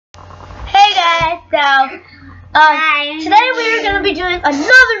Today we are going to be doing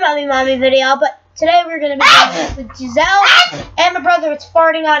another Mommy video, but today we're going to be doing this with Giselle and my brother. It's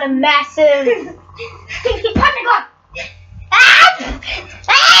farting out a massive... It's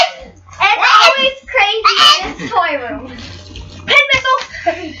always crazy in this toy room. Pin missile!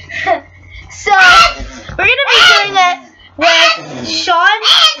 So, we're going to be doing it with Shaun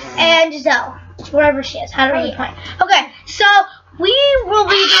and Giselle. Wherever she is. I don't really point. Okay, so we will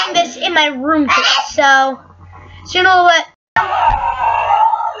be doing this in my room today. So you know what?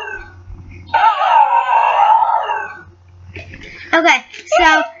 Okay,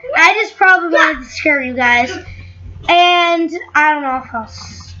 so I just probably wanted to scare you guys. And I don't know if I'll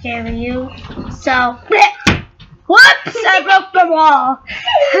scare you. So, whoops! I broke the wall.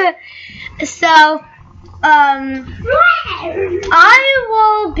 So, I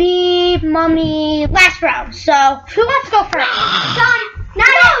will be Mommy last round. So, who wants to go first? Shaun. No,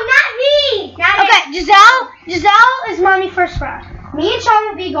 not me. Okay, Giselle is Mommy first round. Me and Shaun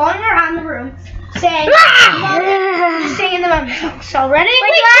will be going around the room saying singing the Mommy song. So, ready?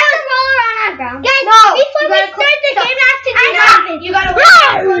 Wait, you have to roll around on ground. Guys, no, before we start the game, I have to do something. You gotta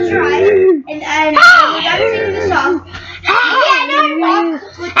close your eyes and you gotta sing the song.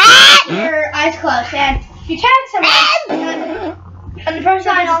 With your eyes closed, and you tag someone, and the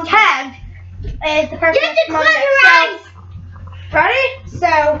person that's tagged is the person that's close your eyes. Ready? So,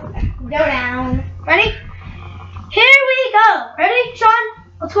 go down. Ready? Here we go. Ready, Shaun?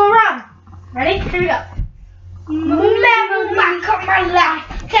 Let's go around. Ready? Here we go.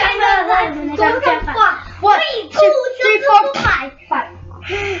 One, two, three, four, five.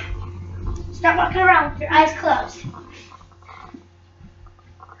 Start walking around with your eyes closed.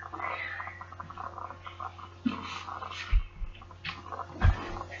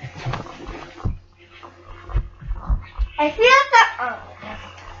 I feel that. Oh,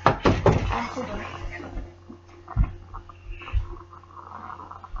 that's the door.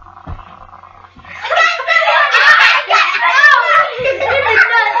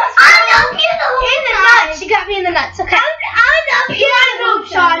 She got me in the nuts. Okay. You gotta move,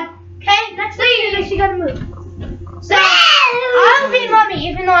 Shaun. Okay. Next thing you do, she gotta move. So I'll be Mommy,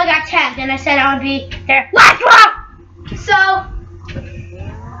 even though I got tagged, and I said I would be there. Last round. So.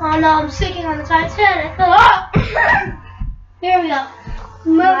 Oh no, I'm sticking on the Titanic. Oh. Here we go.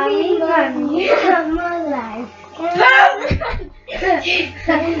 Mommy, come alive. 1,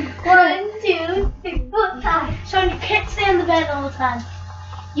 2, 3, 4, 5. Shaun, you can't stay on the bed all the time.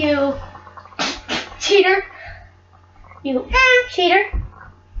 You cheater. You cheater.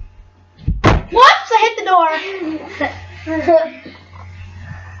 Whoops, I hit the door.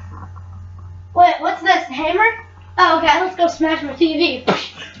 Wait, what's this? A hammer? Oh, okay, let's go smash my TV.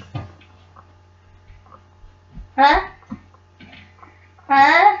 Huh?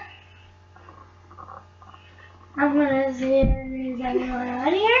 Huh? I'm gonna see if there's anyone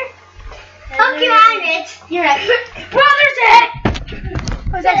out here. Okay, I'm it. You're right. Brother's it!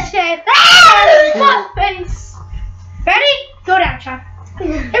 What's that shit? Ah! Face. Ready? Go down, Shaun. Here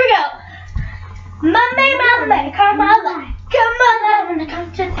we go. Mommy, come alive. Come alive when I come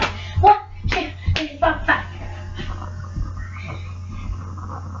to 1, 2, 3, 4, 5.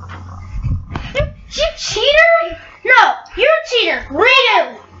 You cheater? No, you're a cheater. Redo.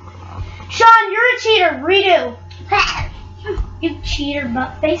 Shaun, you're a cheater. Redo. You cheater,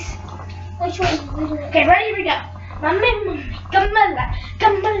 butt face. Which one? Okay, ready? Here we go. Mommy, come alive.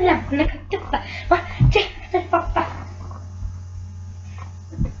 Come alive when I come to 5. 1, 2, 3, 4, 5.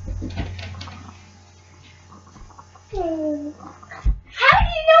 How do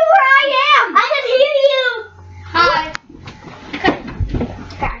you know where I am? I can hear you. Hi. Okay.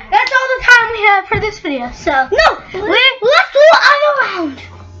 That's all the time we have for this video. So No, let's do another round.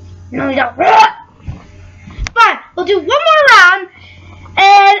 no, we don't. Fine. We'll do one more round,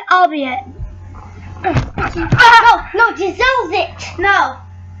 and I'll be it. No, Giselle's it. No.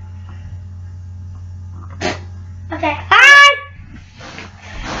 Okay. Hi.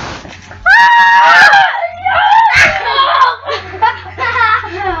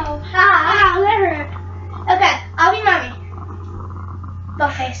 Okay, I'll be Mommy.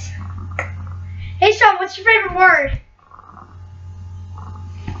 Butt face. Hey, Shaun, what's your favorite word?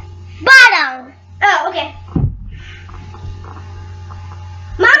 Bottom. Oh, okay.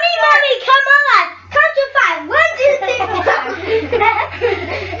 Mommy, come alive. Count to 5. 1, 2, 3, 4.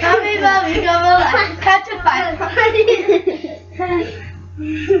 Mommy, come alive. Count to 5.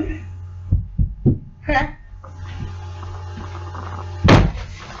 Huh?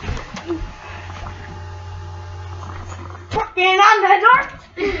 Twerking on the door.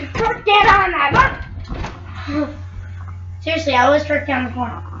 Twerking on the door. Seriously, I always twerk down the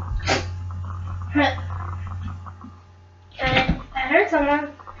corner. I heard someone.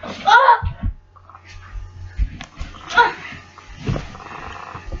 Oh! Oh!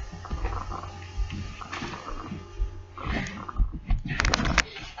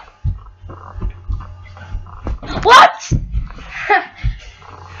 What?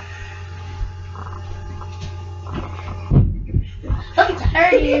 I'm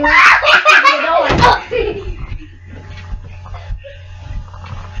tired of you.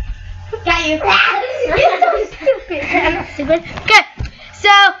 Got you. You're so stupid. I'm not stupid. Good.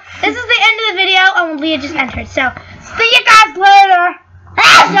 So, this is the end of the video. Oh, Leah just entered. So, see you guys later.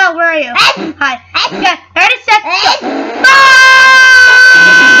 So, where are you? Hi. Good. Ready, set, go.